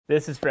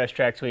This is Fresh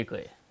Tracks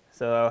Weekly.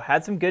 So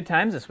had some good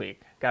times this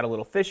week. Got a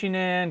little fishing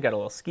in, got a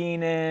little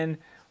skiing in.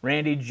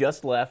 Randy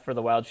just left for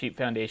the Wild Sheep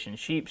Foundation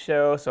Sheep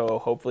Show, so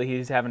hopefully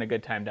he's having a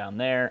good time down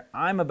there.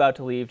 I'm about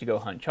to leave to go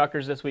hunt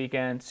chukars this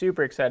weekend.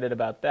 Super excited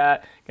about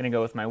that. Gonna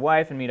go with my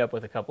wife and meet up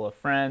with a couple of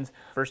friends.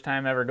 First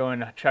time ever going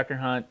to chukar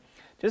hunt.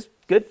 Just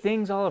good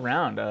things all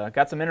around.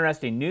 Got some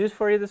interesting news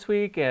for you this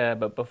week,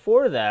 but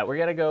before that, we're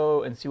gonna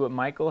go and see what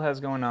Michael has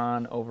going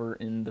on over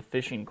in the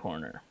fishing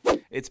corner.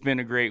 It's been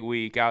a great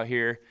week out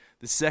here.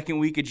 The second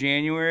week of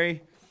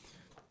January,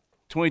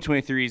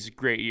 2023 is a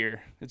great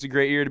year. It's a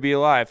great year to be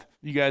alive.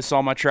 You guys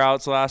saw my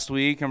trouts last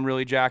week. I'm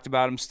really jacked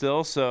about them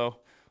still. So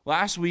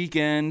last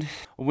weekend,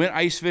 I went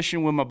ice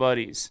fishing with my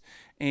buddies,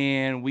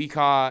 and we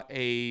caught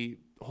a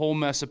whole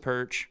mess of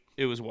perch.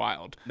 It was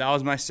wild. That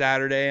was my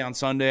Saturday. On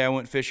Sunday, I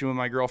went fishing with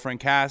my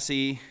girlfriend,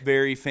 Cassie.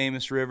 Very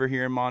famous river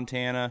here in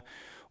Montana.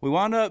 We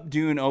wound up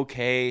doing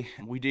okay.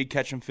 We did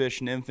catch some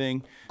fish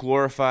nymphing.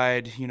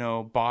 Glorified,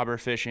 bobber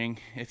fishing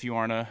if you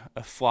aren't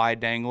a fly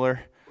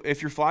dangler.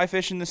 If you're fly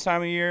fishing this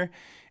time of year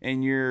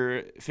and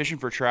you're fishing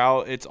for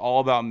trout, it's all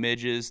about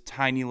midges.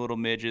 Tiny little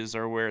midges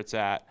are where it's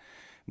at.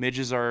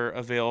 Midges are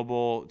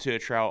available to a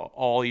trout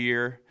all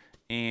year,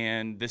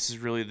 and this is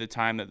really the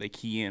time that they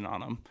key in on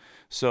them.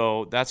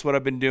 So that's what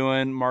I've been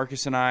doing.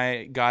 Marcus and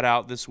I got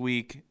out this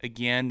week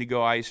again to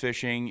go ice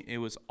fishing. It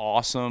was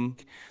awesome.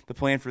 The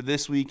plan for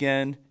this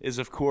weekend is,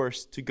 of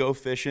course, to go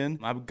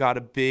fishing. I've got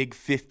a big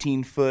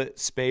 15-foot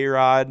spey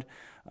rod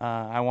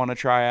I want to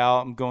try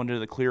out. I'm going to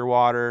the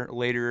Clearwater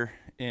later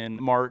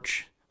in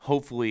March.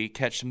 Hopefully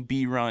catch some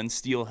B-run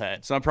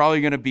steelhead. So I'm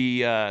probably going to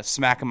be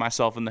smacking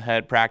myself in the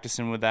head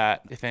practicing with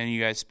that. If any of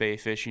you guys spey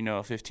fish, a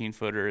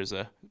 15-footer is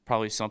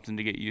probably something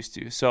to get used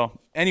to. So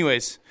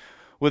anyways,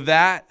 with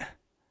that,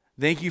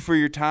 thank you for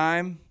your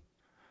time.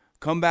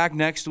 Come back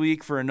next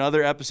week for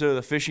another episode of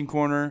the Fishing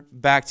Corner.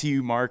 Back to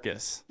you,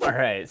 Marcus. All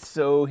right,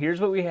 so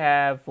here's what we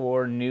have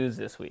for news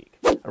this week.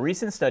 A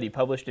recent study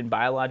published in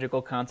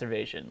Biological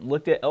Conservation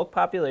looked at elk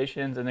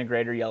populations in the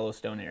greater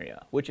Yellowstone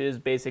area, which is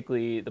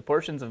basically the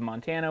portions of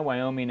Montana,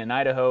 Wyoming, and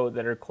Idaho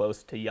that are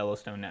close to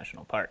Yellowstone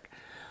National Park.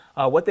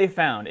 What they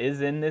found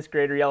is in this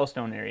greater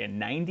Yellowstone area,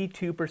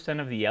 92%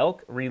 of the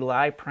elk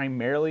rely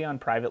primarily on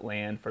private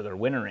land for their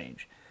winter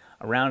range.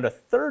 Around a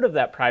third of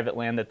that private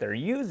land that they're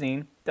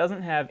using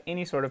doesn't have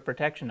any sort of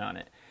protection on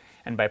it.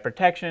 And by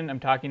protection, I'm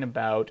talking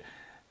about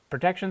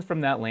protections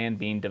from that land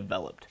being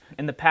developed.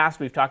 In the past,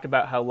 we've talked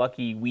about how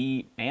lucky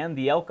we and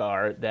the elk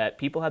are that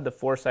people had the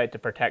foresight to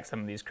protect some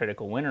of these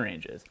critical winter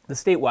ranges. The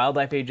state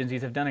wildlife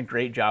agencies have done a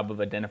great job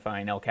of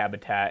identifying elk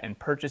habitat and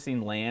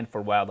purchasing land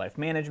for wildlife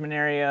management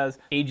areas.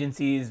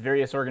 Agencies,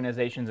 various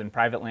organizations, and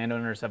private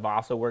landowners have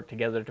also worked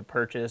together to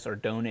purchase or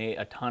donate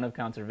a ton of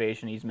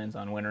conservation easements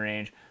on winter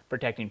range,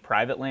 protecting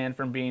private land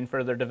from being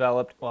further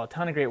developed. While a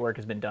ton of great work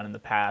has been done in the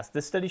past,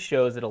 this study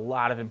shows that a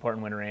lot of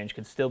important winter range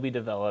could still be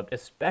developed,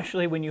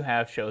 especially when you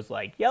have shows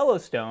like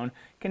Yellowstone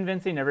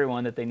convincing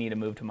everyone that they need to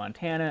move to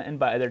Montana and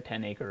buy their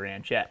 10-acre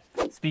ranchette.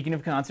 Speaking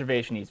of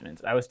conservation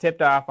easements, I was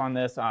tipped off on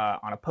this on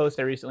a post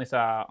I recently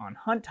saw on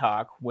Hunt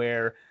Talk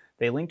where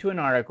they linked to an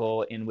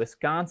article in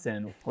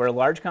Wisconsin where a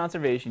large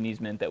conservation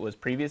easement that was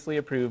previously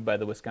approved by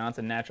the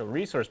Wisconsin Natural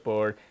Resource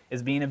Board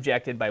is being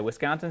objected by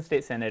Wisconsin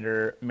State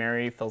Senator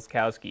Mary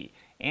Filskowski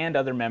and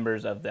other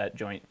members of that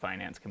Joint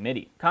Finance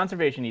Committee.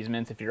 Conservation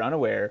easements, if you're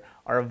unaware,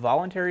 are a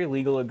voluntary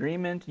legal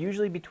agreement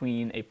usually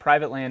between a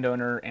private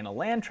landowner and a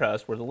land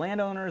trust where the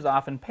landowner is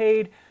often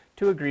paid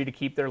to agree to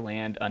keep their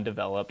land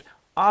undeveloped,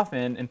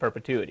 often in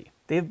perpetuity.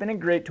 They have been a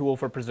great tool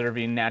for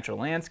preserving natural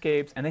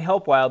landscapes, and they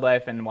help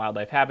wildlife and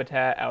wildlife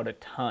habitat out a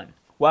ton.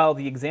 While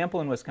the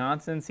example in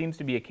Wisconsin seems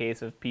to be a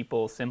case of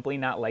people simply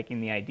not liking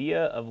the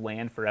idea of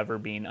land forever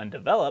being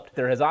undeveloped,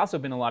 there has also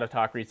been a lot of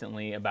talk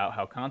recently about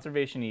how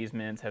conservation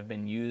easements have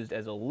been used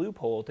as a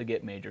loophole to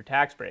get major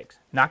tax breaks.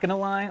 Not gonna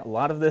lie, a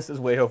lot of this is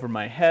way over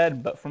my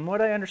head, but from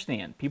what I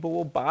understand, people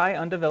will buy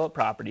undeveloped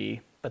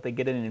property, but they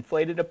get an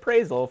inflated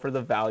appraisal for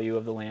the value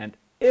of the land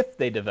if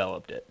they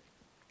developed it.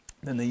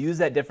 Then they use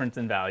that difference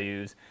in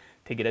values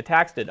to get a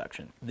tax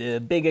deduction. The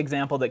big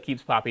example that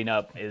keeps popping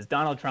up is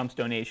Donald Trump's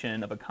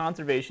donation of a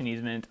conservation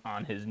easement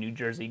on his New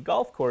Jersey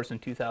golf course in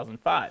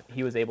 2005.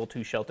 He was able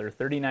to shelter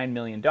 $39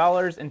 million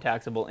in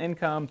taxable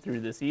income through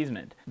this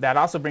easement. That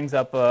also brings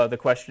up the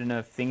question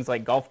of things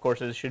like golf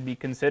courses should be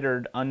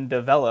considered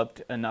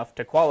undeveloped enough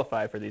to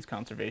qualify for these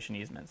conservation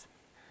easements.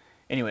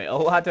 Anyway, a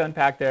lot to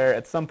unpack there.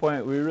 At some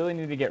point, we really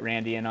need to get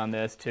Randy in on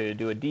this to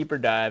do a deeper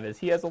dive, as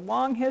he has a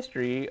long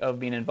history of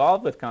being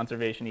involved with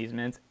conservation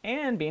easements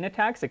and being a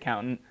tax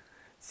accountant.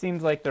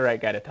 Seems like the right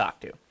guy to talk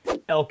to.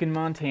 Elk in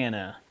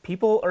Montana.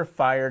 People are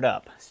fired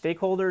up.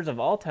 Stakeholders of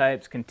all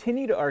types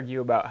continue to argue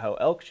about how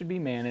elk should be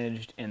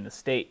managed in the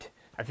state.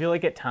 I feel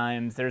like at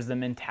times there's the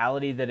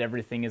mentality that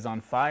everything is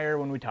on fire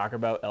when we talk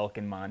about elk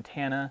in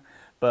Montana,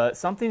 but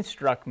something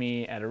struck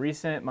me at a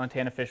recent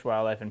Montana Fish,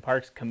 Wildlife, and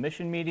Parks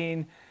Commission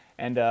meeting,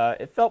 and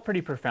it felt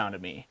pretty profound to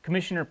me.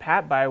 Commissioner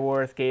Pat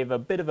Byworth gave a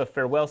bit of a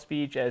farewell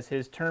speech as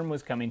his term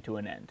was coming to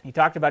an end. He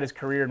talked about his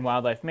career in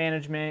wildlife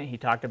management, he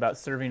talked about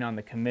serving on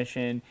the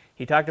commission,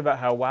 he talked about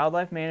how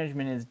wildlife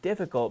management is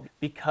difficult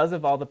because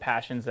of all the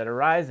passions that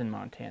arise in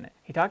Montana.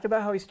 He talked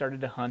about how he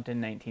started to hunt in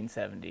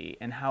 1970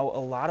 and how a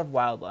lot of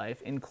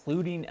wildlife,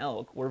 including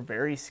elk, were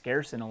very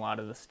scarce in a lot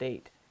of the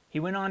state. He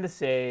went on to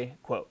say,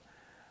 quote,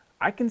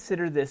 "I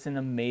consider this an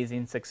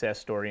amazing success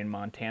story in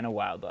Montana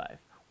wildlife,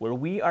 where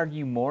we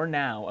argue more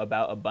now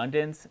about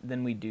abundance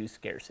than we do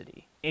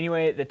scarcity."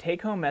 Anyway, the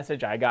take-home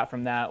message I got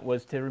from that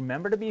was to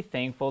remember to be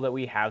thankful that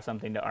we have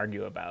something to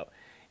argue about.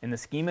 In the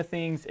scheme of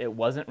things, it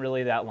wasn't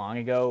really that long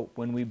ago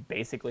when we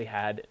basically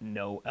had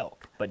no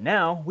elk. But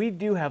now, we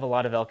do have a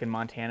lot of elk in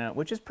Montana,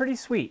 which is pretty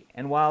sweet.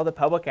 And while the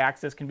public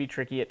access can be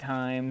tricky at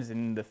times,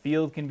 and the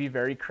field can be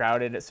very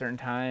crowded at certain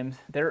times,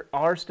 there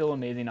are still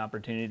amazing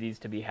opportunities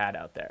to be had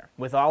out there.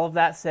 With all of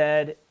that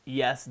said,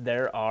 yes,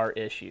 there are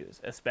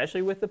issues,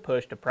 especially with the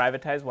push to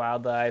privatize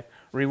wildlife,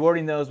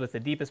 rewarding those with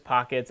the deepest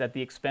pockets at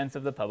the expense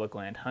of the public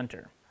land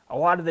hunter. A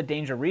lot of the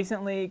danger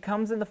recently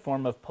comes in the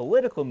form of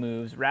political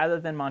moves rather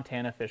than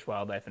Montana Fish,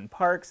 Wildlife, and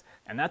Parks,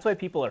 and that's why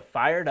people are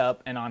fired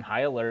up and on high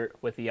alert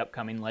with the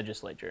upcoming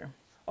legislature.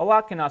 A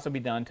lot can also be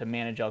done to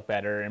manage elk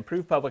better,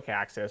 improve public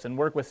access, and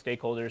work with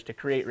stakeholders to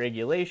create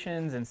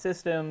regulations and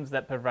systems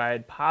that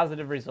provide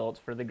positive results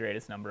for the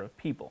greatest number of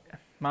people.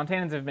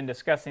 Montanans have been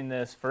discussing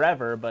this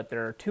forever, but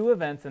there are 2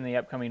 events in the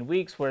upcoming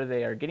weeks where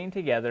they are getting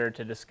together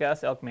to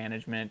discuss elk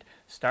management,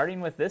 starting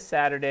with this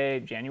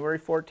Saturday, January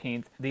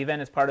 14th. The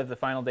event is part of the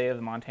final day of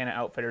the Montana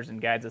Outfitters and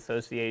Guides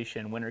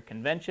Association Winter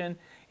Convention.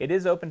 It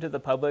is open to the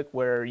public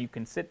where you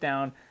can sit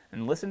down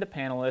and listen to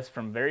panelists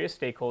from various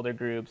stakeholder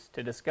groups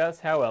to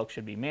discuss how elk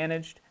should be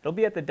managed. It'll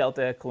be at the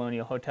Delta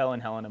Colonial Hotel in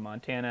Helena,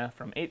 Montana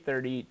from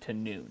 8:30 to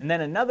noon. And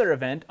then another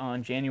event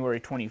on January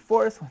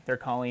 24th, they're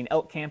calling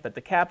Elk Camp at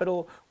the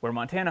Capitol, where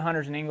Montana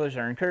hunters and anglers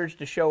are encouraged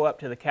to show up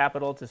to the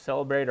Capitol to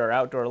celebrate our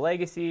outdoor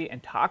legacy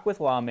and talk with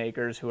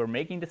lawmakers who are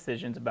making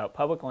decisions about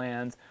public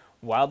lands,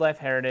 wildlife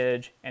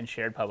heritage, and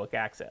shared public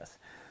access.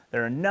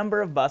 There are a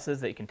number of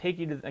buses that can take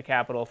you to the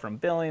Capitol from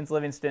Billings,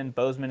 Livingston,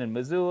 Bozeman, and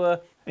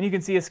Missoula, and you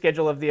can see a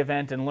schedule of the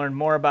event and learn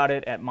more about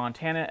it at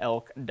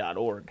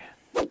montanaelk.org.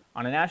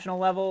 On a national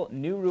level,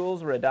 new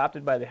rules were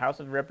adopted by the House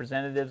of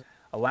Representatives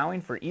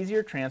allowing for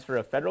easier transfer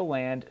of federal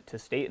land to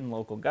state and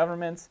local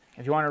governments.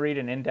 If you want to read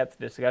an in-depth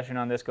discussion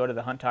on this, go to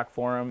the Hunt Talk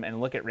forum and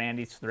look at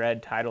Randy's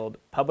thread titled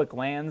Public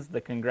Lands,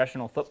 the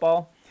Congressional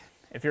Football.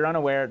 If you're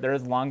unaware, there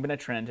has long been a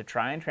trend to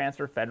try and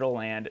transfer federal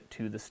land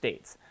to the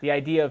states. The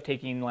idea of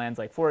taking lands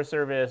like Forest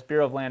Service,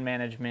 Bureau of Land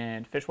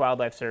Management, Fish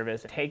Wildlife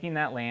Service, taking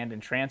that land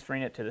and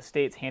transferring it to the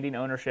states, handing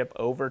ownership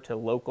over to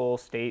local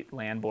state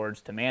land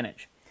boards to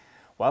manage.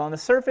 While on the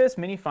surface,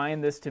 many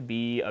find this to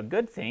be a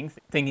good thing,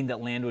 thinking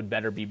that land would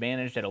better be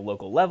managed at a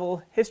local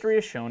level, history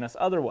has shown us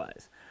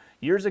otherwise.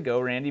 Years ago,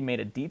 Randy made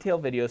a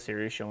detailed video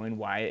series showing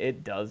why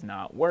it does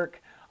not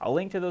work. I'll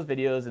link to those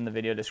videos in the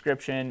video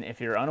description. If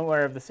you're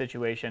unaware of the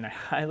situation, I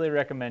highly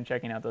recommend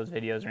checking out those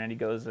videos. Randy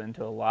goes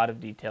into a lot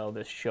of detail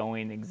just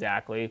showing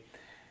exactly,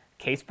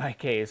 case by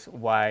case,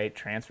 why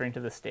transferring to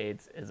the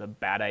states is a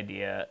bad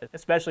idea,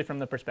 especially from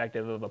the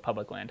perspective of a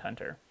public land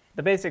hunter.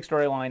 The basic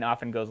storyline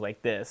often goes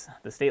like this.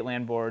 The state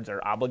land boards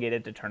are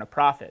obligated to turn a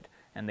profit,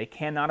 and they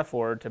cannot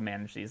afford to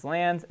manage these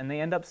lands, and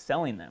they end up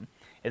selling them.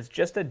 It's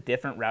just a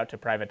different route to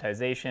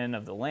privatization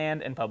of the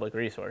land and public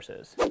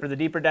resources. For the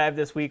deeper dive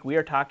this week, we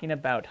are talking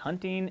about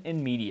hunting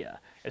in media,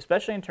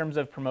 especially in terms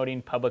of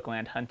promoting public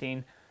land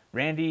hunting.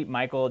 Randy,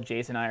 Michael,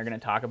 Jason, and I are going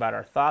to talk about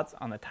our thoughts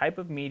on the type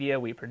of media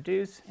we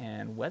produce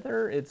and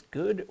whether it's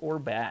good or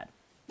bad.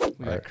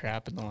 We got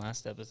crap in the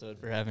last episode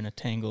for having a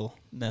tangle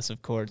mess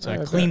of cords, so I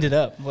cleaned it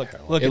up. Look,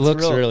 it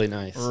looks really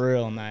nice.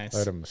 Real nice.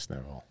 Let him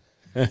snivel.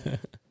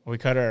 We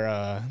cut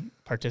our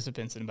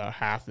participants in about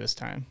half this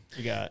time.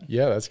 We got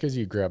that's because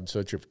you grabbed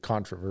such a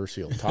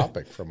controversial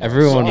topic from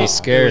everyone was It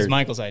scared. was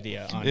Michael's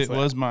idea, honestly. It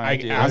was my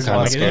idea. I asked him, I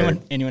like, was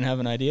did anyone have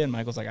an idea? And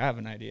Michael's like, I have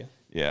an idea.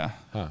 Yeah.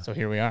 So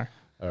here we are.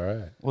 All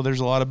right. Well, there's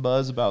a lot of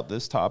buzz about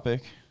this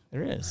topic.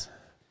 There is.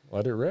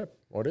 Let it rip.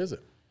 What is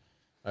it?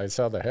 I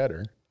saw the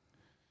header.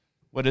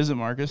 What is it,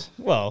 Marcus?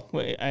 Well,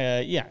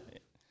 yeah.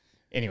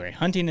 Anyway,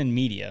 hunting in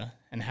media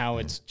and how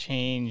it's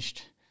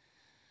changed.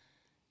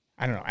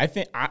 I don't know. I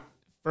think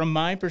from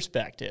my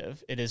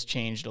perspective, it has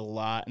changed a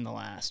lot in the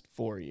last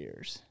 4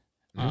 years.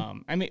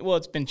 I mean, well,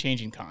 it's been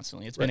changing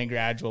constantly. It's been a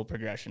gradual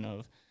progression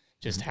of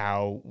just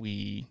how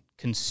we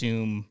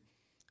consume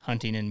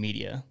hunting and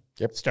media.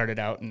 Yep. Started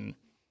out in,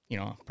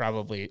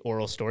 probably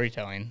oral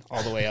storytelling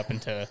all the way up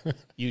into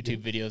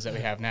YouTube videos that we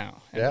have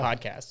now and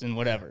podcasts and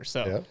whatever.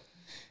 So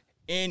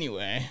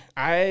anyway,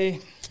 I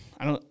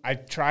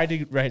tried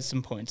to write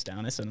some points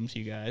down. I sent them to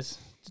you guys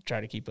to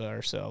try to keep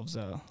ourselves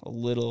a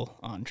little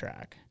on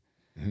track.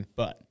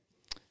 But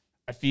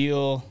I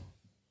feel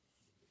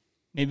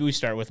maybe we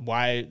start with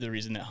why the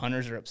reason that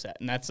hunters are upset.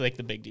 And that's like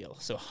the big deal.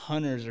 So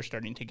hunters are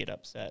starting to get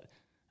upset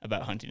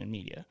about hunting and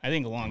media. I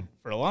think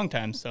for a long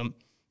time,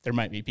 there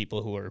might be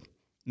people who are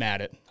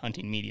mad at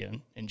hunting media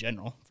in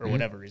general for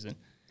whatever reason.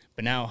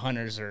 But now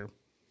hunters are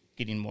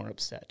getting more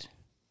upset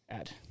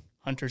at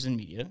hunters and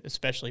media,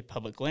 especially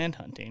public land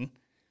hunting,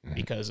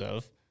 because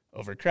of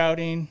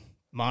overcrowding,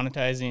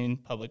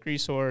 monetizing public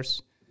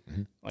resource,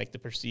 like the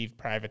perceived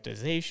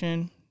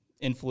privatization,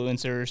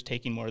 influencers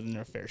taking more than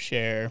their fair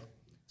share.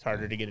 It's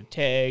harder to get a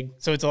tag.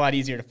 So it's a lot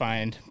easier to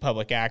find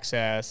public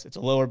access. It's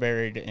a lower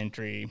barrier to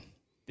entry.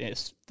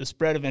 The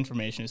spread of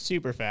information is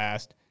super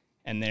fast,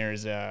 and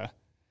there's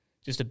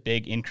just a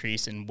big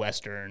increase in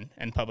Western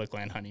and public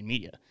land hunting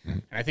media.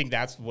 And I think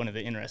that's one of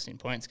the interesting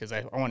points, because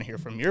I want to hear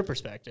from your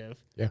perspective.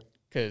 Yeah.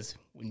 Because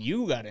when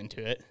you got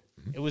into it,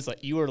 it was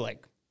like you were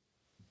like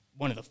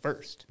one of the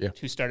first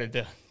who started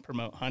to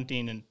promote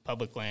hunting and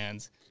public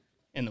lands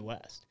in the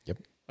West. Yep.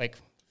 Like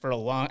for a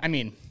long, I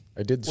mean,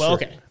 I did. Well,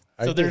 okay.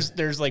 So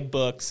there's like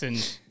books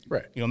and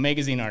right.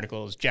 Magazine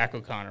articles, Jack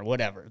O'Connor,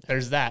 whatever.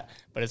 There's that.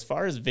 But as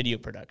far as video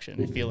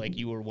production, I feel like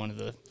you were one of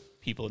the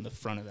people in the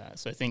front of that.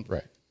 So I think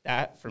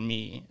that for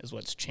me is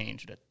what's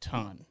changed a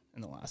ton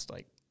in the last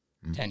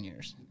 10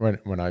 years.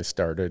 When I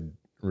started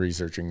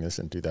researching this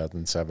in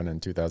 2007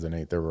 and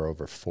 2008, there were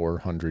over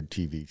 400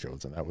 TV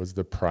shows, and that was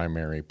the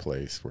primary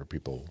place where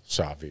people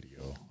saw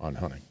video on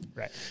hunting.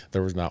 Right.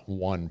 There was not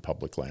one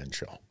public land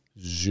show.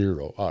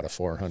 0 out of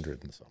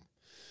 400 and some.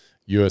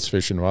 U.S.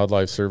 Fish and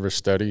Wildlife Service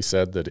study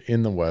said that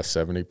in the West,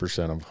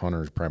 70% of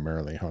hunters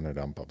primarily hunted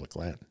on public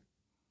land,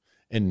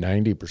 and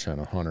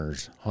 90% of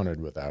hunters hunted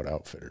without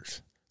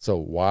outfitters. So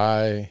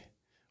why,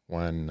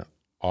 when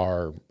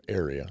our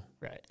area,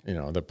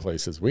 the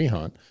places we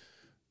hunt,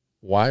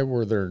 why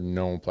were there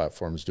no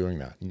platforms doing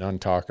that? None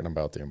talking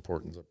about the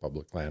importance of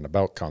public land,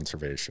 about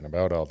conservation,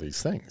 about all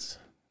these things.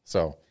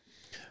 So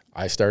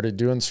I started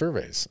doing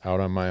surveys out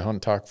on my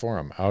Hunt Talk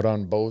forum, out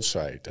on Bo's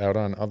site, out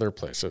on other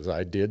places.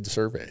 I did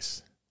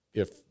surveys.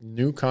 If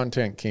new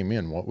content came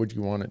in, what would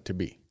you want it to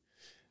be?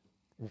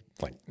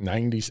 Like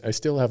 90, I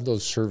still have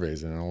those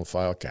surveys in an old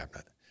file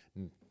cabinet.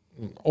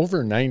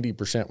 Over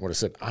 90% would have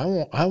said,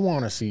 I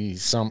want to see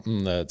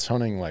something that's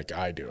hunting like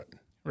I do it.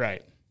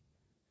 Right.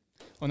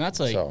 Well, and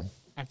that's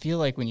I feel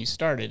like when you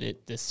started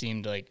this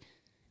seemed like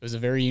it was a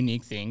very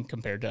unique thing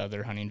compared to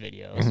other hunting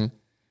videos.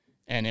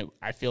 And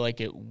I feel like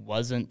it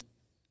wasn't,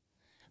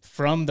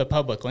 from the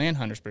public land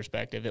hunter's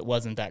perspective, it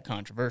wasn't that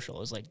controversial. It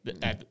was like,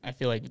 I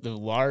feel like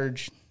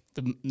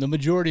the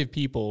majority of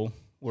people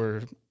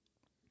were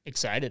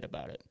excited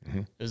about it.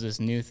 It was this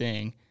new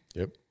thing.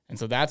 Yep. And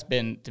so that's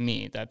been, to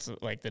me, that's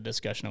like the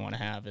discussion I want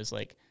to have, is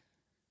like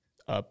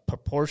a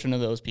proportion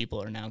of those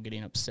people are now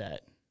getting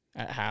upset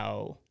at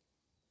how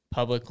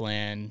public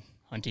land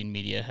hunting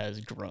media has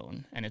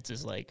grown. And it's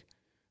just like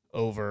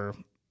over,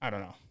 I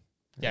don't know.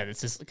 Yeah,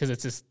 it's just because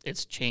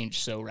it's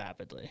changed so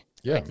rapidly.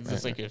 Yeah, like,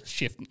 it's like a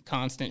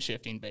constant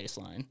shifting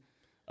baseline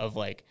of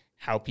like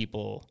how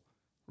people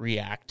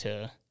react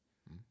to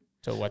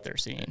what they're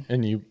seeing.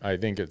 And I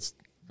think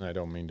I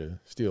don't mean to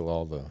steal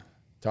all the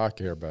talk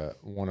here,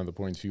 but one of the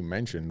points you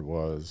mentioned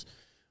was,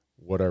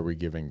 what are we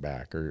giving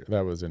back? Or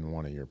that was in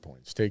one of your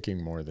points,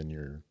 taking more than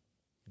you're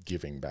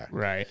giving back.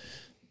 Right.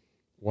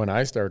 When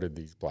I started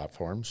these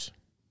platforms,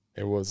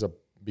 it was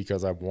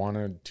because I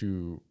wanted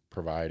to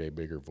provide a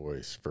bigger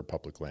voice for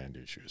public land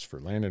issues, for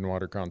Land and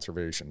Water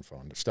Conservation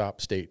Fund, to stop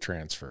state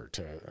transfer,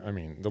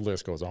 the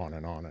list goes on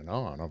and on and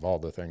on of all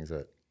the things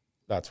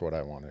that's what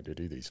I wanted to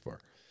do these for.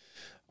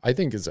 I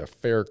think is a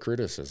fair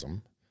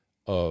criticism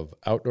of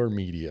outdoor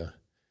media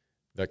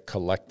that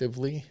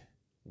collectively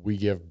we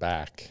give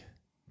back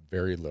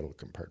very little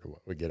compared to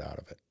what we get out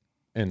of it.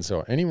 And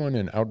so anyone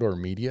in outdoor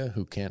media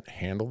who can't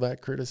handle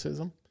that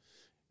criticism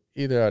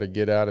either ought to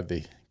get out of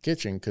the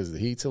kitchen because the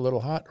heat's a little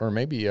hot, or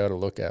maybe you ought to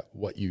look at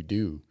what you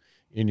do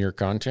in your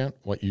content,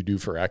 what you do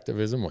for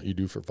activism, what you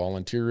do for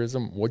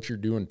volunteerism, what you're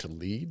doing to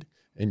lead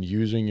and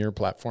using your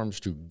platforms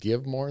to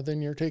give more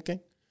than you're taking,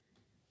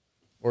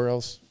 or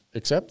else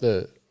accept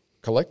that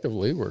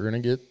collectively we're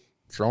going to get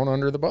thrown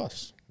under the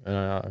bus.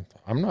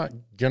 I'm not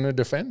going to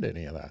defend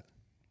any of that.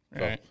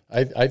 Right.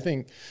 So I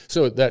think,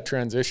 so that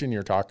transition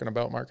you're talking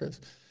about, Marcus,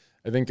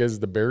 I think as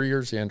the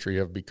barriers to entry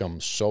have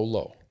become so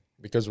low,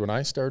 because when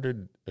I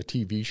started a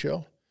TV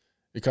show,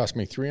 it cost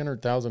me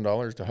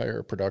 $300,000 to hire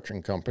a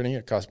production company.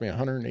 It cost me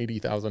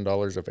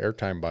 $180,000 of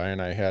airtime buy, and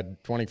I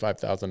had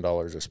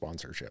 $25,000 of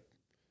sponsorship.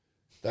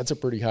 That's a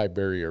pretty high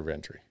barrier of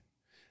entry.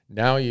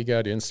 Now you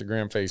got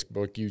Instagram,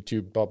 Facebook,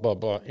 YouTube, blah, blah,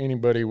 blah.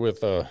 Anybody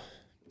with a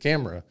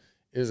camera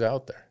is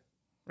out there.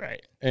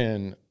 Right.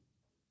 And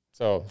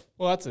so.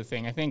 Well, that's the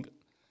thing. I think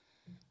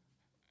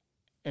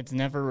it's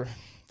never,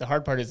 the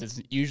hard part is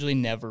it's usually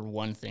never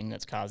one thing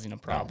that's causing a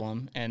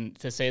problem. No. And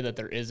to say that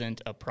there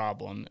isn't a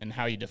problem and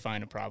how you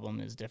define a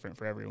problem is different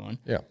for everyone.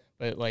 Yeah.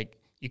 But like,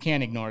 you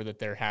can't ignore that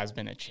there has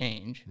been a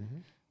change. Mm-hmm.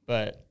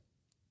 But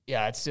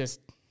yeah, it's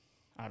just,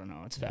 I don't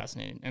know. It's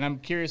fascinating. And I'm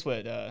curious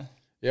what,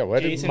 why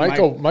did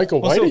Michael,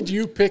 why did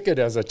you pick it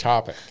as a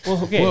topic?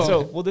 Well, okay,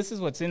 so this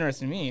is what's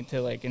interesting to me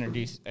to like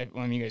introduce.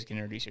 You guys can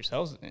introduce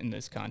yourselves in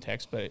this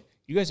context, but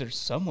you guys are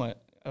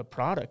somewhat a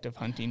product of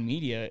hunting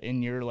media,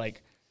 and you're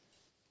like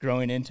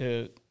growing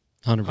into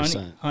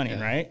 100%. Hunting,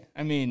 right?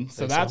 I mean,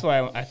 so that's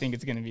why I think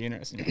it's going to be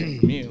interesting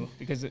from you,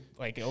 because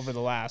like over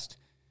the last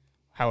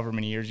however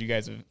many years you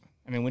guys have,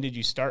 I mean, when did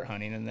you start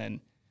hunting? And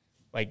then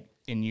like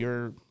in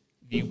your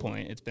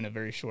viewpoint, it's been a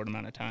very short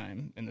amount of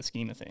time in the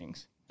scheme of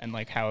things. And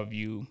like, how have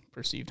you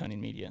perceived hunting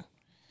media?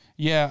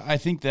 Yeah, I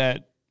think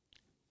that,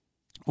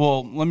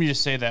 well, let me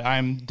just say that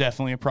I'm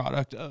definitely a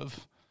product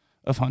of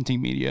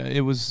hunting media.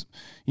 It was,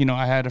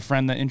 I had a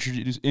friend that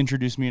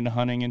introduced me into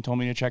hunting and told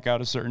me to check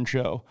out a certain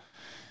show.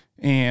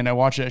 And I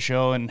watched that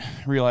show and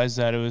realized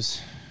that it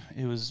was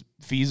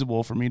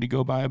feasible for me to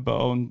go buy a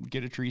bow and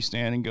get a tree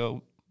stand and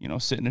go,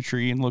 sit in a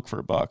tree and look for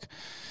a buck.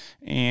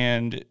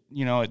 And,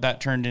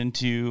 that turned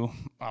into,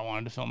 I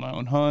wanted to film my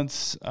own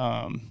hunts.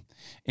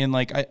 And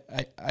like,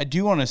 I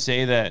do want to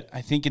say that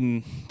I think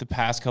in the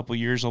past couple of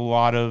years,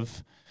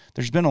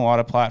 there's been a lot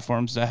of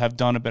platforms that have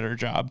done a better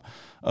job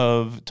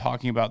of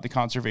talking about the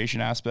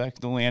conservation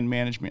aspect, the land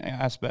management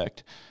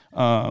aspect,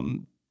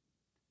 herd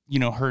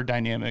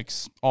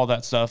dynamics, all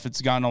that stuff.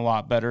 It's gotten a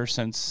lot better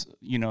since,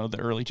 the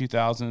early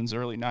 2000s,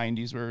 early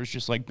 90s, where it was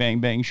just like bang,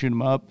 bang, shoot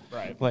 'em up.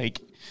 Right. Like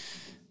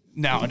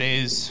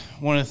nowadays,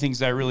 one of the things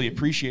that I really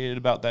appreciated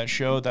about that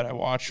show that I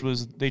watched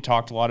was they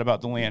talked a lot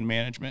about the land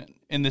management.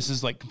 And this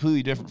is like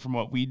completely different from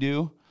what we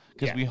do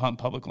because we hunt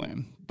public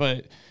land.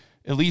 But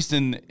at least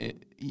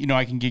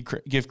I can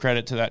give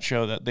credit to that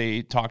show that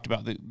they talked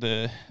about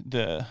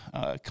the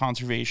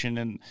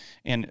conservation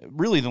and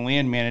really the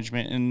land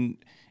management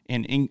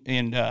and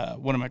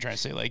what am I trying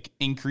to say? Like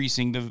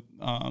increasing the,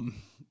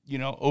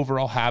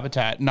 overall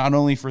habitat, not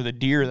only for the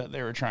deer that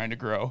they were trying to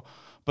grow,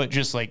 but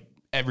just like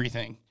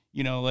everything,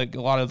 like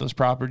a lot of those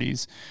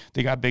properties,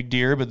 they got big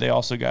deer, but they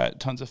also got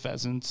tons of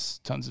pheasants,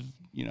 tons of,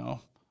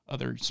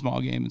 other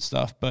small game and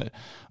stuff. But,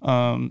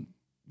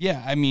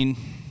 I mean,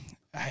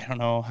 I don't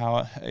know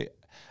how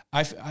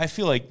I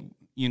feel like,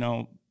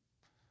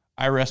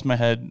 I rest my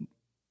head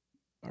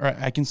or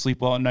I can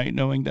sleep well at night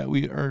knowing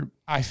that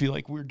I feel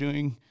like we're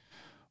doing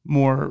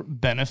more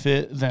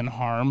benefit than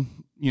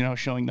harm,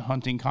 showing the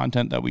hunting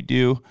content that we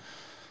do.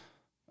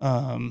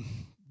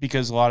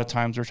 Because a lot of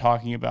times we're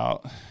talking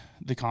about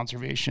the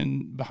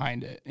conservation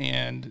behind it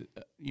and,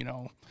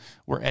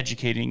 we're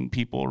educating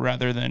people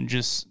rather than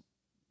just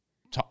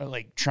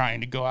trying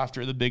to go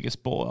after the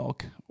biggest bull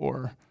elk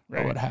or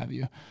what have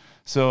you.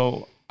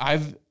 So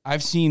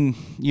I've seen,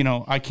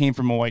 I came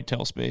from a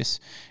whitetail space,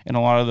 and a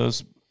lot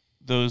of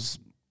those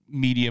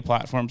media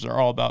platforms are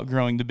all about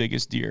growing the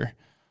biggest deer,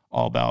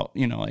 all about,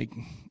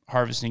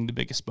 harvesting the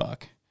biggest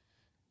buck.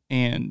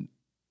 And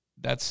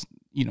that's,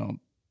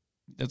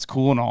 that's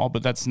cool and all,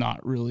 but that's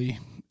not really,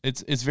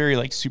 it's very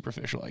like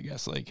superficial, I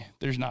guess. Like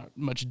there's not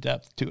much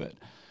depth to it.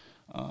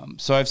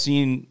 So I've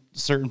seen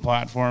certain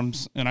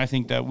platforms, and I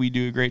think that we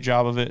do a great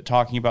job of it,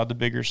 talking about the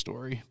bigger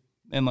story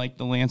and like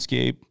the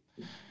landscape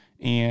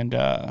and,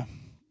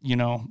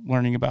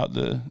 learning about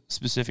the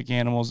specific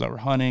animals that we're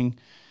hunting.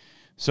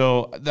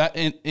 So that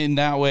in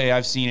that way,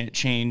 I've seen it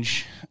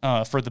change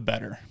for the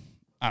better.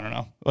 I don't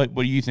know. Like,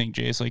 what do you think,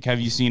 Jace? Like, have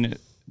you seen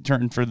it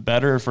turn for the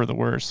better or for the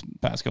worse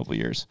past couple of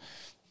years?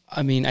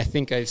 I mean, I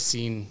think I've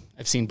seen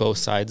both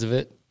sides of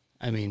it.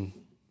 I mean,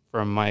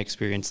 from my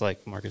experience,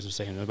 like Marcus was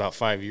saying, about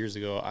 5 years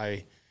ago,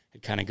 I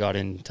had kind of got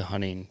into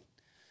hunting,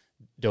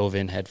 dove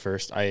in head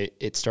first.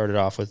 It started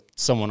off with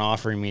someone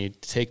offering me to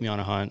take me on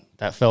a hunt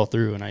that fell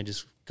through, and I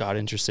just got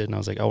interested, and I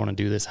was like, I want to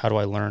do this. How do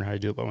I learn how to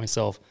do it by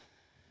myself?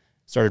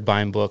 Started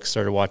buying books,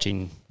 started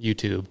watching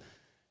YouTube,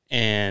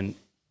 and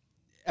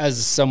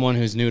as someone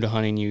who's new to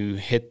hunting, you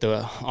hit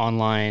the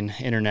online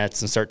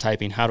internets and start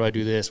typing, how do I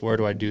do this? Where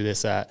do I do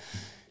this at?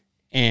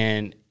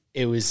 And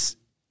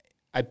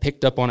I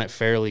picked up on it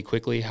fairly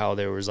quickly, how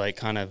there was like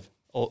kind of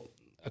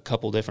a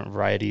couple different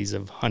varieties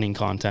of hunting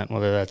content,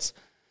 whether that's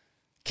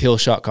kill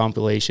shot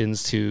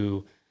compilations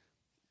to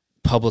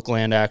public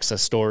land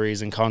access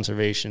stories and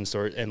conservation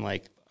stories and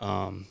like,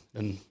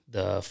 and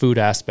the food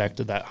aspect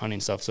of that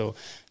hunting stuff. So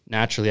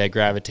naturally I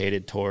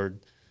gravitated toward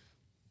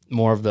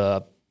more of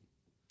the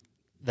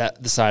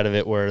side of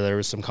it where there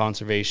was some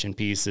conservation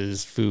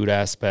pieces, food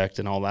aspect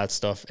and all that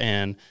stuff.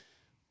 And,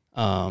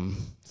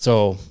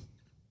 so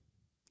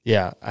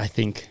yeah, I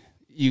think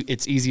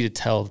it's easy to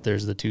tell that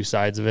there's the two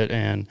sides of it.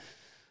 And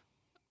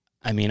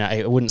I mean,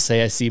 I wouldn't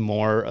say I see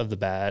more of the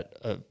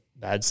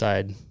bad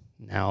side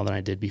now than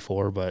I did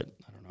before, but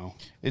I don't know.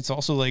 It's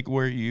also like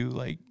where you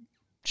like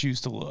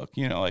choose to look,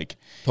 like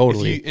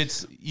totally.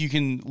 You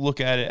can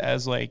look at it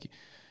as like,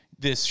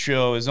 this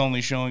show is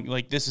only showing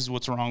like, this is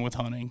what's wrong with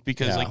hunting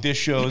because like this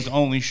show is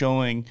only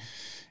showing,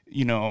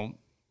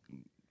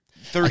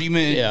 30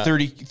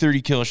 minutes,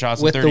 30 kill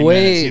shots with in 30 the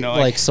way minutes,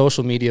 like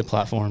social media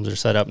platforms are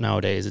set up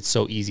nowadays. It's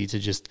so easy to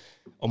just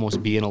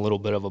almost be in a little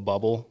bit of a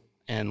bubble.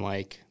 And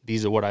like,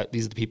 these are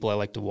the people I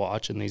like to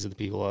watch. And these are the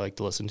people I like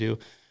to listen to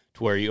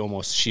where you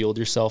almost shield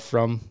yourself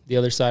from the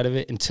other side of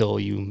it until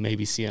you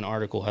maybe see an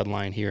article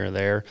headline here or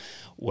there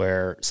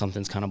where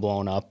something's kind of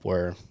blown up,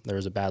 where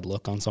there's a bad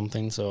look on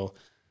something. So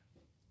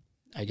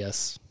I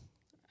guess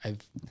I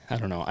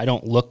don't know. I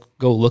don't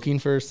go looking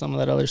for some of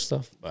that other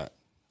stuff, but.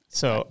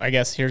 So I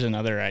guess here's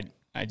another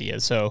idea.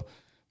 So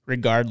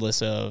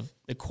regardless of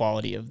the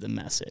quality of the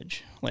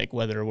message, like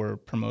whether we're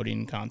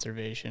promoting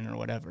conservation or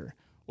whatever.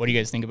 What do you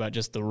guys think about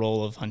just the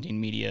role of hunting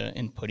media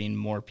in putting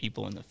more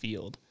people in the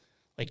field?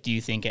 Like, do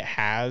you think it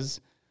has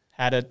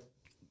had a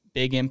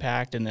big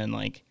impact? And then,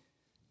 like,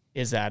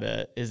 is that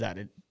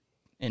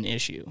an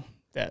issue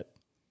that?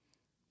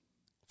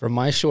 From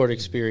my short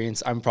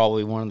experience, I'm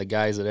probably one of the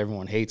guys that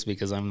everyone hates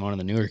because I'm one of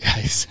the newer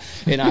guys,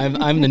 and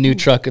I'm the new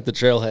truck at the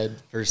trailhead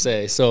per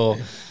se. So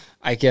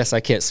I guess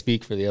I can't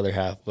speak for the other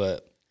half,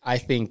 but I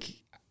think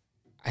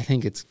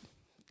it's.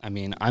 I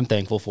mean, I'm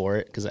thankful for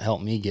it because it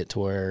helped me get to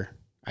where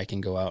I can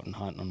go out and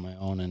hunt on my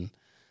own and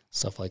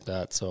stuff like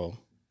that. So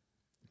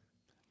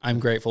I'm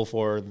grateful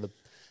for the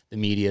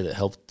media that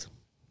helped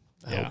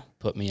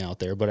put me out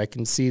there. But I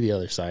can see the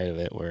other side of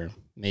it where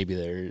maybe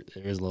there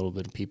is a little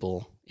bit of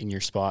people in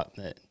your spot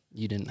that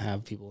you didn't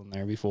have people in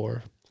there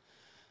before.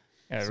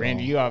 Yeah, so.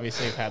 Randy, you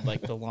obviously have had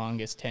like the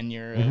longest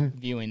tenure of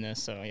viewing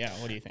this. So, yeah,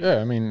 what do you think? Yeah,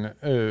 I mean,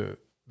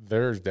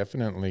 there's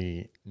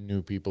definitely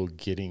new people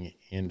getting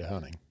into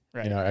hunting.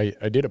 Right. You know,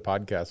 I did a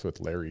podcast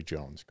with Larry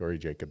Jones, Corey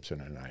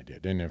Jacobson, and I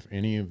did. And if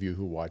any of you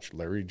who watched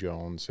Larry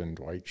Jones and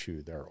Dwight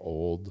Shue, their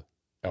old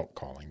elk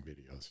calling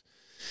videos,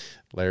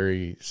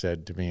 Larry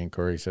said to me and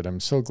Corey said, "I'm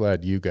so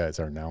glad you guys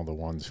are now the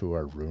ones who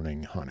are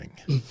ruining hunting.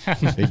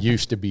 It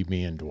used to be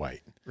me and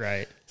Dwight."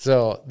 Right.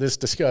 So this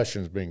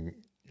discussion's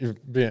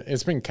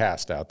been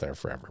cast out there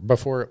forever.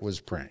 Before it was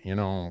print, you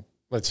know,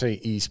 let's say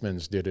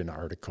Eastman's did an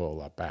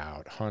article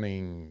about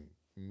hunting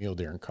mule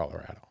deer in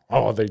Colorado.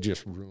 Oh, they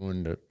just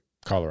ruined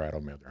Colorado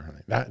mule deer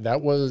hunting.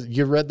 That was,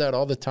 you read that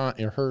all the time,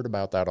 you heard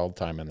about that all the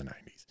time in the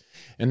 90s.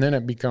 And then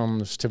it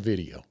becomes to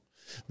video.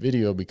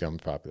 Video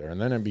becomes popular, and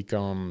then it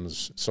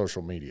becomes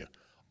social media.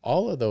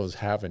 All of those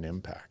have an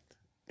impact,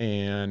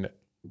 and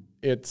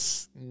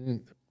it's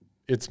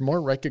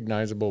more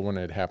recognizable when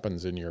it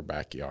happens in your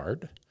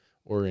backyard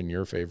or in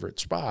your favorite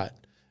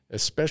spot,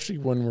 especially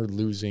when we're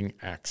losing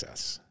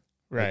access.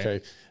 Right.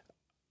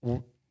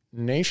 Okay.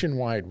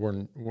 Nationwide,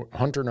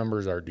 hunter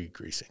numbers are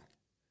decreasing.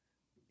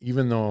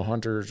 Even though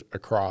hunters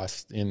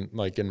across in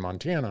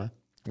Montana,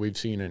 we've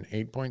seen an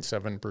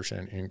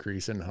 8.7%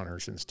 increase in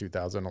hunters since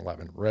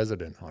 2011,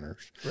 resident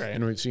hunters. Right.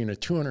 And we've seen a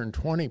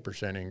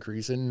 220%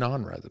 increase in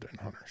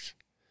non-resident hunters.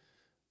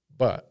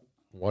 But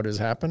what has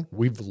happened?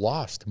 We've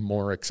lost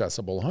more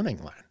accessible hunting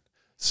land.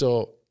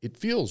 So it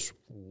feels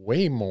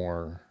way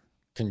more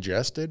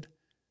congested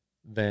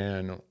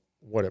than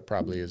what it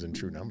probably is in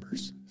true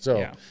numbers.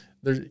 So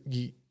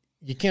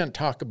you can't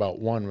talk about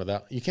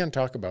you can't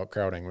talk about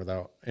crowding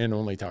and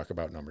only talk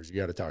about numbers. You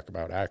got to talk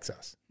about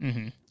access,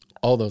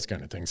 all those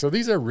kind of things. So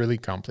these are really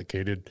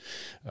complicated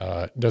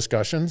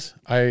discussions.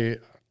 I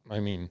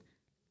mean,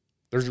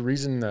 there's a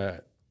reason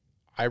that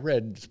I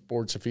read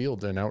Sports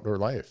Afield and Outdoor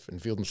Life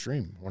and Field and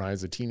Stream when I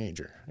was a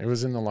teenager. It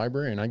was in the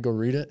library, and I'd go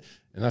read it.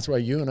 And that's why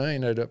you and I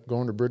ended up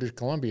going to British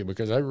Columbia,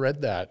 because I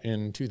read that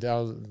in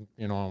 2000,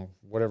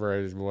 whatever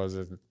I was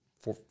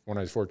when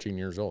I was 14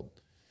 years old.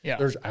 Yeah.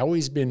 There's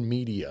always been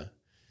media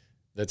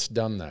that's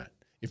done that.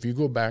 If you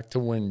go back to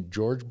when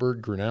George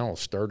Bird Grinnell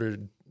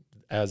started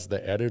as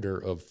the editor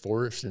of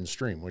Forest and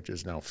Stream, which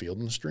is now Field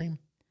and Stream,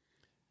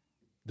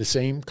 the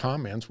same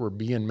comments were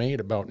being made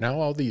about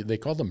now they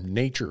called them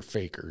nature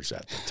fakers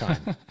at the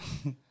time.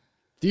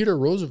 Theodore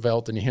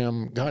Roosevelt and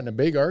him got in a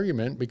big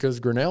argument because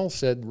Grinnell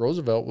said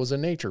Roosevelt was a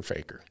nature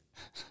faker.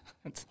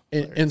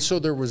 And so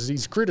there was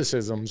these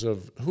criticisms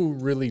of who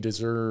really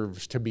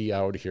deserves to be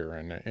out here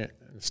and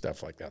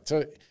stuff like that.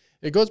 So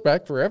it goes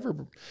back forever,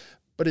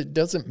 but it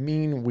doesn't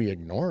mean we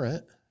ignore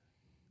it.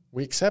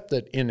 We accept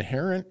that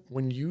inherent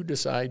when you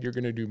decide you're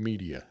going to do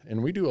media,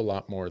 and we do a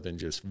lot more than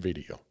just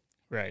video.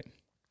 Right.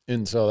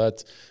 And so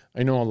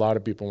I know a lot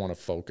of people want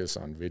to focus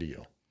on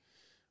video,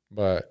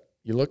 but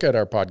you look at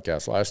our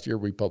podcast. Last year,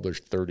 we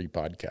published 30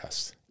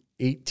 podcasts.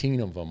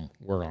 18 of them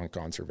were on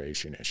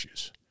conservation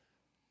issues.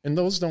 And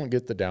those don't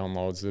get the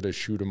downloads that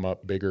shoot them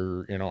up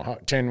bigger,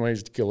 10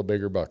 ways to kill a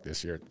bigger buck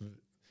this year.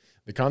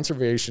 The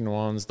conservation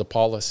ones, the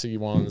policy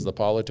ones, the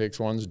politics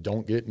ones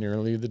don't get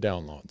nearly the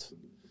downloads.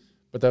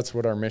 But that's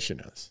what our mission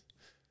is.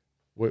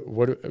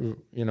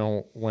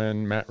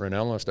 When Matt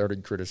Ranella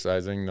started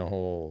criticizing the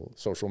whole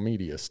social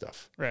media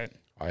stuff. Right.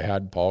 I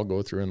had Paul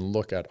go through and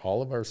look at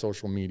all of our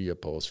social media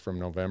posts from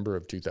November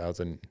of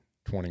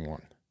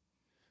 2021.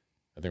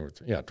 I think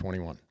it was,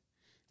 21.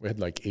 We had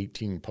like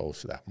 18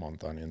 posts that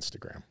month on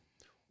Instagram.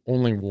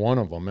 Only one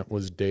of them, it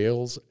was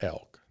Dale's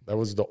elk. That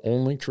was the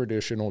only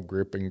traditional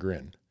grip and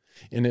grin.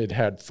 And it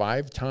had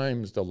 5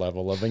 times the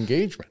level of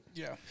engagement.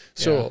 Yeah.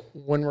 So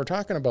when we're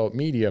talking about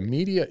media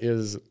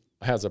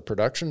has a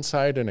production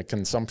side and a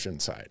consumption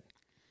side.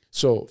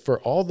 So for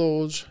all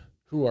those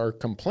who are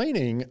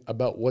complaining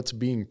about what's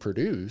being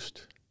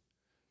produced,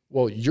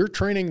 well, you're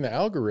training the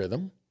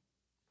algorithm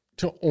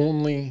to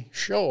only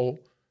show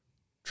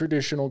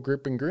traditional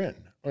grip and grin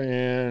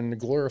and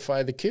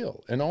glorify the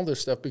kill and all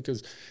this stuff,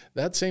 because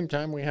that same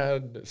time we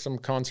had some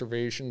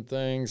conservation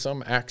thing,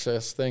 some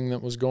access thing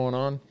that was going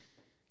on.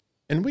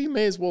 And we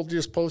may as well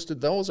just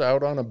posted those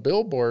out on a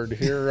billboard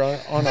here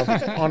on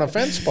a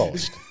fence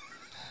post.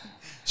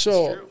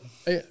 So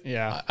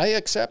Yeah. I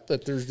accept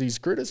that there's these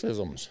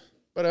criticisms,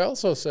 but I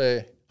also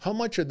say, how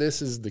much of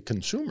this is the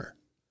consumer,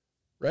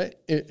 right?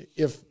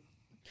 If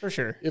For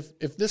sure.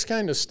 if this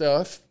kind of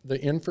stuff,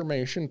 the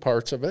information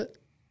parts of it,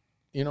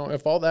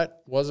 if all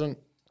that wasn't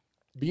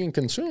being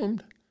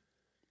consumed,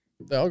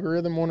 the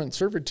algorithm wouldn't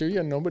serve it to you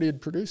and nobody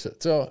would produce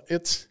it. So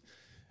it's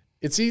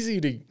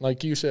easy to,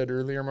 like you said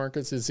earlier,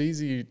 Marcus, it's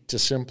easy to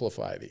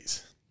simplify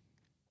these.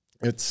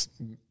 It's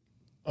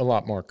a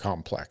lot more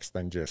complex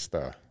than just,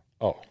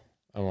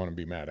 I want to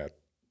be mad at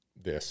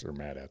this or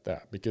mad at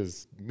that,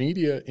 because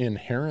media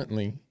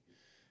inherently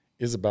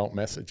is about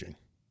messaging.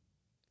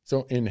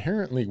 So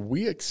inherently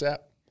we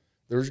accept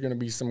there's going to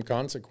be some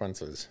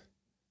consequences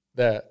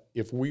that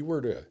if we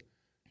were to,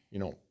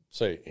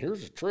 say,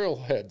 here's a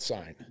trailhead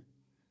sign,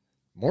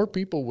 more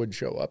people would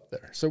show up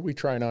there. So we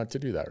try not to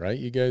do that, right?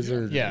 You guys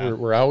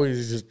we're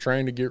always just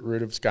trying to get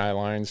rid of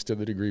skylines to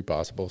the degree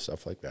possible,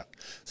 stuff like that.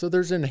 So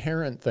there's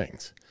inherent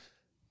things.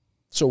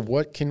 So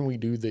what can we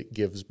do that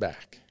gives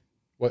back?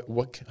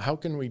 How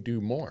can we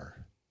do more?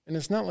 And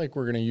it's not like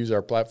we're going to use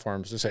our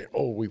platforms to say,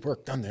 oh, we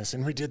worked on this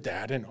and we did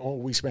that, and oh,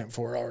 we spent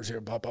 4 hours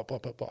here, blah, blah, blah,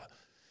 blah, blah.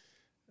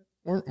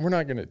 We're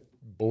not going to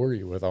bore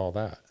you with all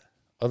that.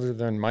 Other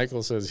than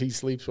Michael says he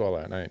sleeps well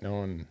at night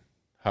knowing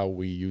how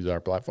we use our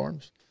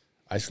platforms.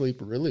 I sleep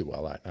really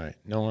well at night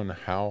knowing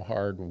how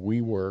hard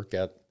we work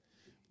at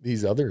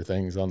these other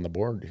things on the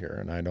board here.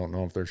 And I don't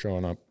know if they're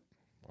showing up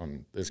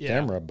on this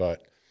camera,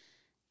 but,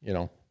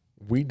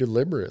 we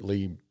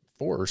deliberately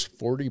force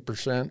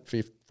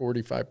 40%,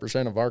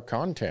 45% of our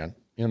content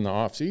in the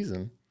off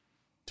season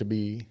to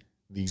be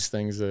these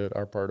things that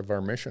are part of our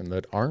mission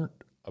that aren't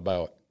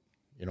about,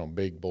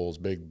 big bulls,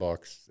 big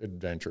bucks,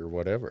 adventure,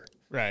 whatever.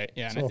 Right.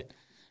 Yeah. So, and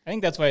I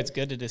think that's why it's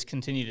good to just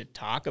continue to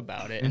talk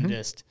about it and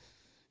just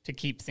to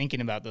keep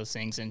thinking about those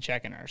things and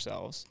checking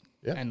ourselves.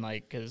 Yeah. And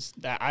because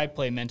I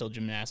play mental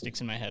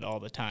gymnastics in my head all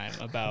the time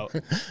about,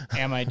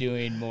 am I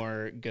doing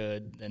more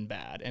good than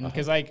bad? And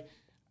because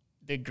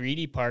the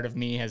greedy part of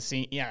me has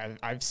seen,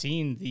 I've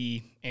seen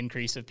the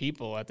increase of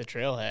people at the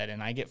trailhead,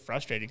 and I get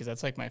frustrated because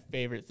that's my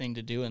favorite thing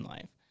to do in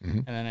life.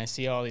 And then I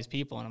see all these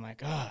people and I'm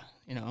like,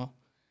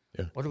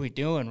 what are we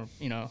doing?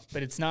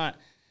 But it's not,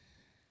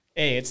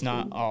 it's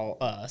not all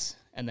us.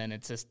 And then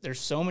it's just, there's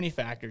so many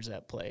factors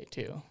at play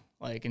too.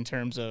 In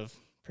terms of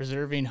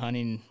preserving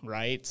hunting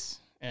rights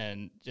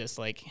and just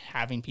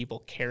having people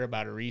care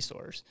about a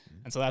resource.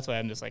 And so that's why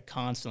I'm just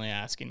constantly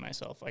asking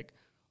myself,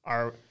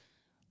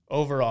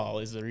 overall,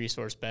 is the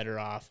resource better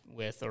off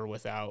with or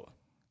without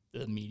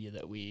the media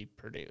that we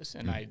produce?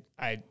 And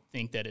I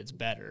think that it's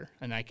better.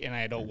 And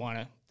I don't want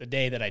to, the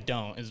day that I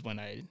don't is when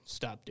I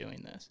stop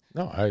doing this.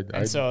 No,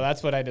 so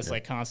that's what I just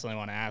constantly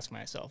want to ask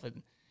myself.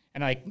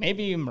 And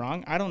maybe I'm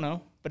wrong. I don't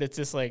know. But it's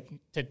just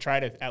to try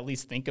to at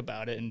least think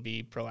about it and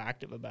be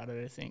proactive about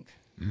it, I think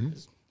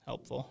is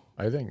helpful.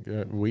 I think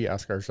we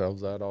ask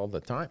ourselves that all the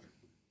time.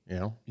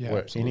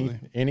 Absolutely.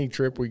 Any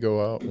trip we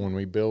go out, when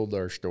we build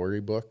our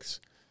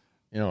storybooks,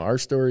 our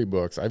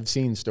storybooks, I've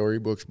seen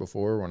storybooks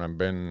before when I've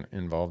been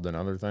involved in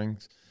other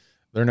things.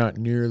 They're not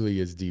nearly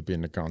as deep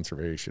into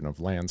conservation of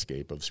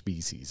landscape, of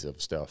species,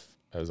 of stuff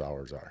as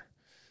ours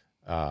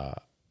are.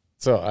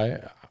 So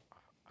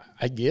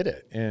I get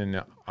it.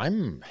 And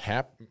I'm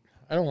happy.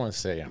 I don't want to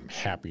say I'm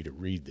happy to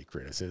read the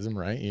criticism,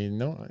 right?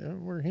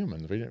 We're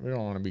humans. We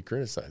don't want to be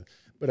criticized.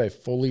 But I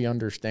fully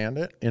understand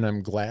it, and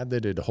I'm glad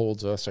that it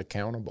holds us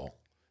accountable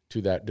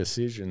to that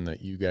decision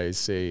that you guys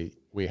say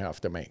we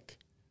have to make.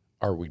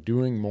 Are we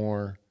doing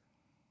more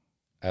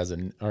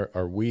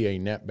are we a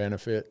net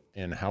benefit,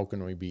 and how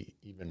can we be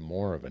even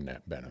more of a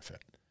net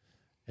benefit?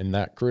 And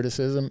that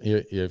criticism,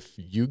 if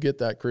you get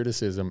that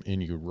criticism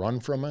and you run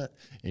from it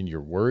and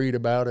you're worried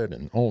about it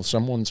and,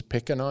 someone's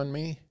picking on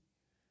me,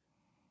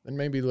 then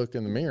maybe look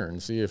in the mirror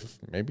and see if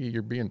maybe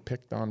you're being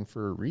picked on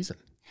for a reason.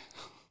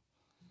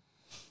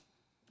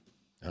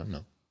 I don't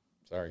know.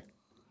 Sorry.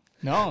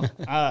 No,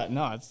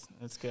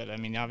 it's good. I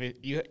mean,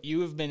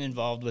 you have been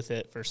involved with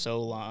it for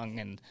so long,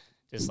 and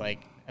just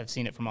I've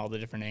seen it from all the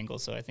different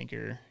angles. So I think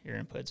your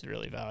input's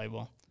really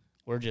valuable.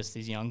 We're just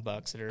these young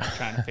bucks that are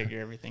trying to figure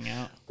everything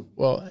out.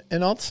 Well,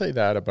 and I'll say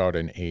that about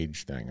an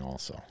age thing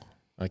also.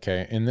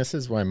 Okay, and this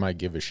is why my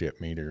give a shit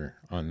meter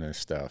on this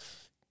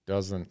stuff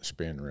doesn't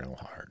spin real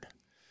hard,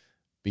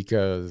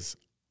 because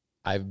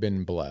I've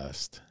been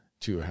blessed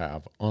to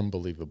have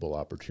unbelievable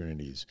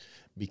opportunities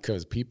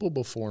because people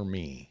before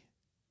me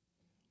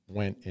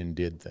went and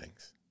did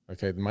things.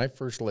 Okay, my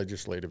first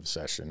legislative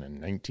session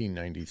in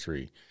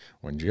 1993,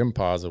 when Jim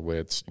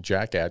Posowitz,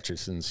 Jack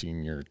Atchison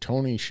Sr.,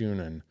 Tony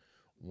Schunan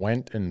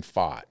went and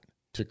fought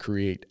to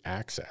create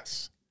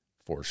access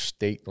for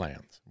state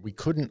lands. We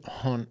couldn't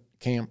hunt,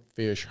 camp,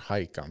 fish,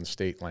 hike on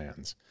state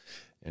lands.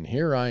 And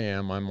here I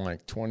am, I'm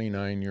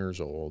 29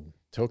 years old,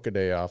 took a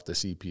day off the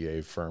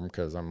CPA firm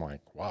because I'm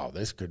wow,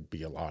 this could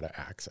be a lot of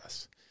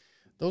access.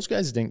 Those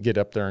guys didn't get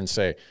up there and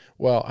say,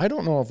 well, I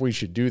don't know if we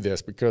should do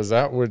this because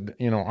that would,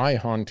 I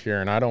hunt here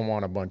and I don't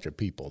want a bunch of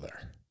people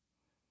there.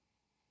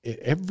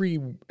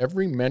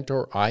 Every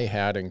mentor I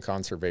had in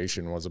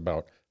conservation was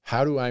about,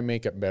 How do I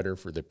make it better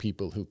for the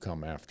people who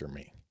come after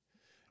me?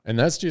 And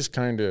that's just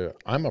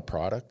I'm a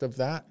product of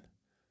that.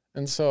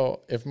 And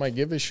so if my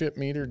give a shit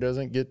meter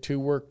doesn't get too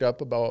worked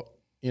up about,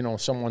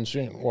 someone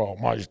saying, well,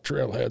 my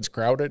trailhead's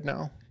crowded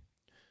now.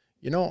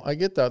 I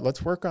get that.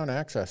 Let's work on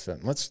access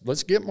then.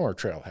 Let's get more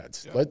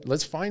trailheads. Yeah.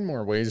 Let's find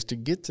more ways to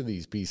get to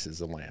these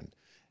pieces of land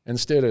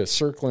instead of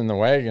circling the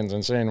wagons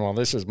and saying, well,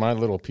 this is my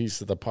little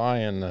piece of the pie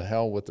and the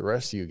hell with the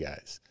rest of you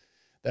guys.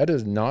 That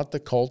is not the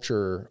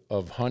culture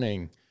of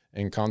hunting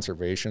and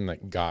conservation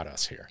that got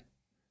us here.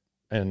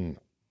 And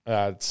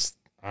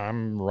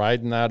I'm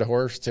riding that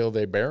horse till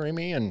they bury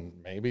me, and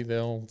maybe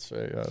they'll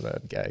say, oh,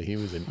 that guy, he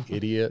was an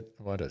idiot.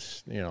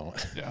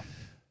 Yeah.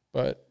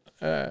 But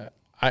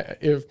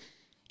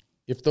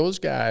if those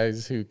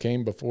guys who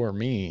came before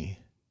me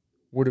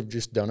would have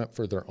just done it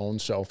for their own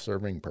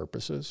self-serving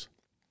purposes,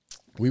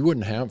 we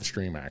wouldn't have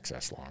stream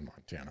access law in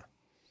Montana.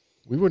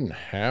 We wouldn't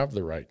have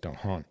the right to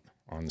hunt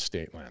on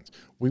state lands.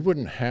 We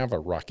wouldn't have a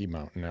Rocky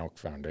Mountain Elk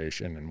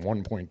Foundation and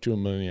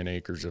 1.2 million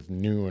acres of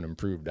new and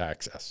improved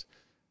access.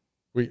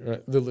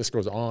 The list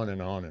goes on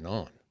and on and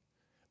on.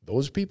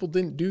 Those people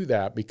didn't do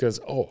that because,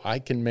 I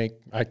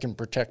can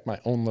protect my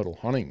own little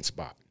hunting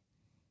spot.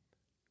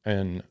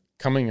 And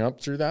coming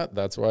up through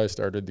that's why I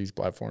started these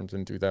platforms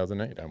in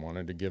 2008. I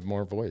wanted to give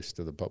more voice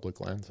to the public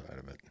land side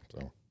of it.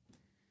 So,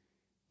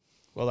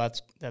 well,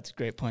 that's a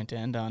great point to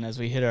end on as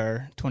we hit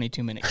our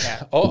 22-minute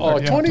cap.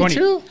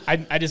 22?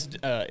 I just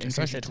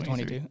increased it to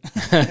 22.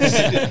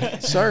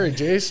 Sorry,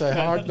 Jace, I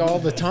hogged all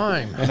the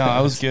time. No,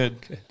 that was good.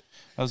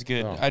 That was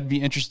good. Oh. I'd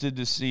be interested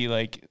to see,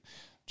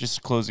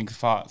 just closing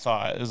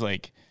thought is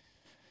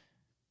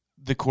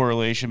the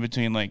correlation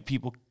between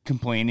people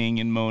complaining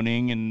and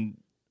moaning and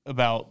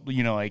about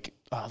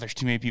there's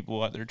too many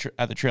people at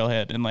the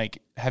trailhead, and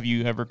have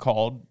you ever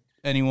called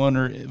anyone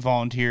or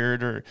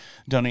volunteered or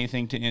done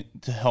anything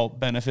to help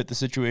benefit the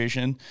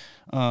situation?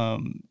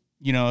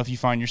 If you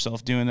find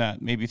yourself doing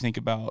that, maybe think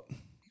about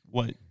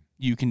what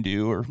you can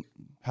do or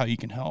how you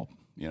can help.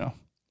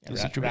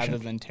 Rather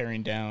than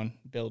tearing down,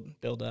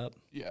 build up.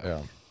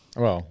 Yeah.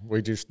 Well,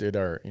 we just did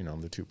our,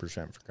 the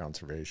 2% for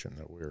conservation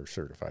that we're a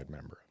certified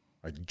member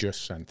of. I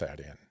just sent that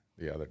in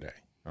the other day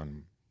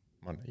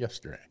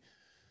yesterday.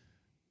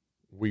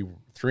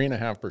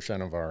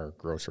 3.5% of our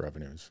gross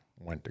revenues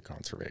went to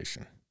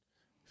conservation.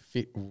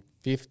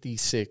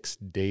 56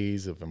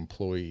 days of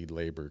employee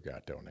labor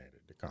got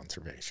donated to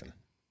conservation,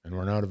 and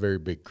we're not a very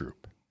big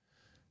group.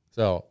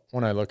 So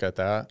when I look at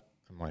that,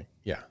 I'm like,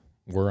 yeah,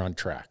 we're on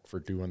track for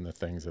doing the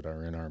things that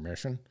are in our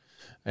mission.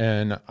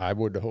 And I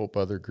would hope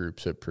other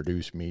groups that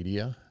produce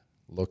media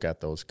look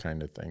at those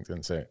kind of things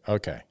and say,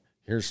 okay,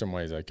 here's some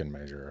ways I can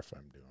measure if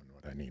I'm doing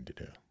what I need to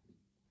do.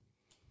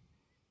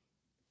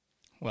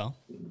 Well,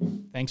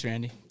 thanks,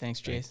 Randy. Thanks,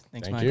 Jace.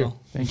 Thanks, Thank Michael. you.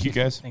 Thank you,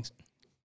 guys. Thanks.